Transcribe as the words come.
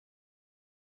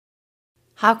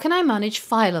How can I manage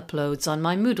file uploads on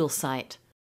my Moodle site?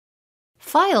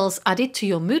 Files added to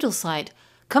your Moodle site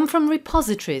come from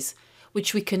repositories,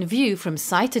 which we can view from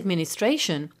Site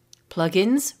Administration,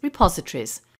 Plugins,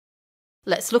 Repositories.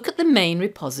 Let's look at the main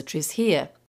repositories here.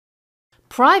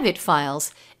 Private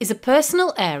files is a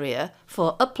personal area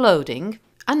for uploading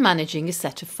and managing a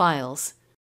set of files.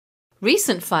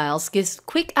 Recent files gives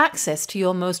quick access to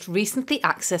your most recently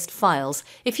accessed files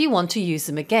if you want to use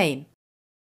them again.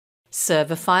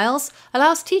 Server files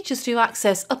allows teachers to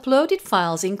access uploaded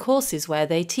files in courses where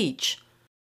they teach.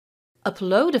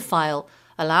 Upload a file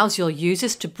allows your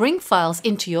users to bring files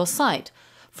into your site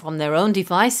from their own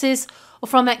devices or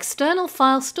from external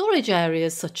file storage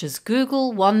areas such as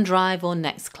Google, OneDrive or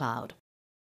Nextcloud.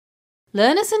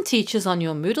 Learners and teachers on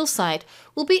your Moodle site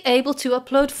will be able to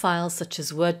upload files such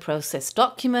as word processed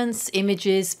documents,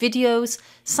 images, videos,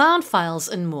 sound files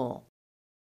and more.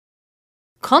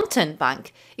 Content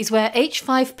Bank is where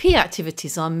H5P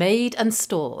activities are made and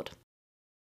stored.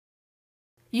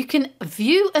 You can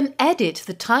view and edit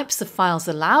the types of files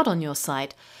allowed on your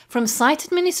site from Site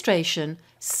Administration,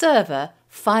 Server,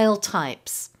 File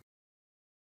Types.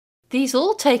 These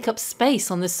all take up space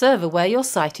on the server where your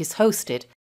site is hosted.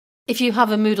 If you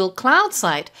have a Moodle Cloud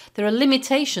site, there are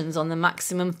limitations on the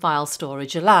maximum file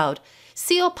storage allowed.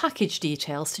 See your package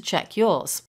details to check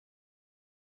yours.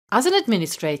 As an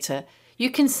administrator, you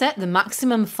can set the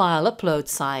maximum file upload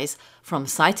size from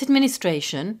Site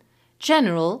Administration,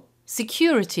 General,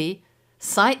 Security,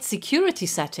 Site Security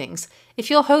Settings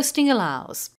if your hosting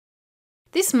allows.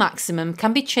 This maximum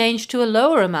can be changed to a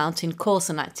lower amount in course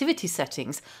and activity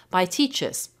settings by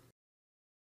teachers.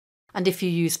 And if you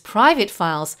use private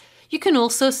files, you can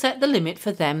also set the limit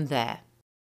for them there.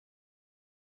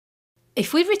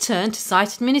 If we return to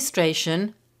Site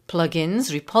Administration,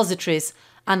 Plugins, Repositories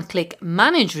and click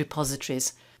Manage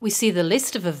Repositories, we see the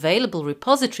list of available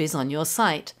repositories on your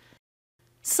site.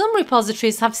 Some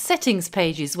repositories have settings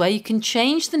pages where you can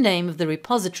change the name of the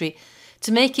repository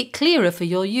to make it clearer for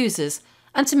your users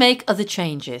and to make other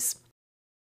changes.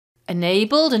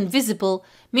 Enabled and visible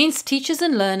means teachers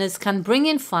and learners can bring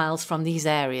in files from these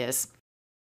areas.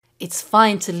 It's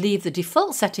fine to leave the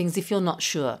default settings if you're not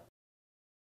sure.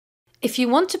 If you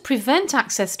want to prevent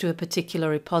access to a particular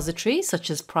repository, such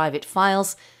as private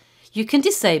files, you can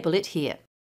disable it here.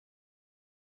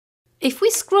 If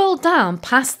we scroll down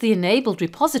past the enabled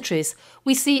repositories,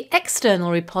 we see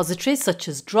external repositories such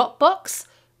as Dropbox,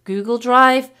 Google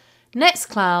Drive,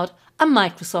 Nextcloud and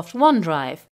Microsoft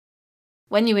OneDrive.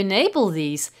 When you enable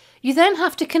these, you then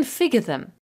have to configure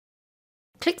them.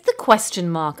 Click the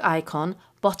question mark icon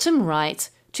bottom right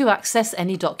to access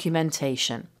any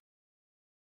documentation.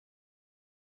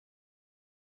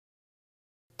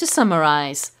 To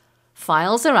summarise,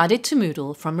 files are added to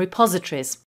Moodle from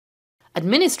repositories.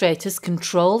 Administrators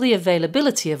control the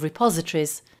availability of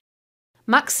repositories.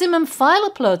 Maximum file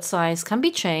upload size can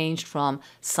be changed from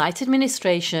Site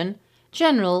Administration,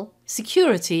 General,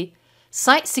 Security,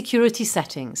 Site Security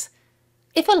Settings,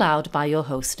 if allowed by your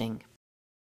hosting.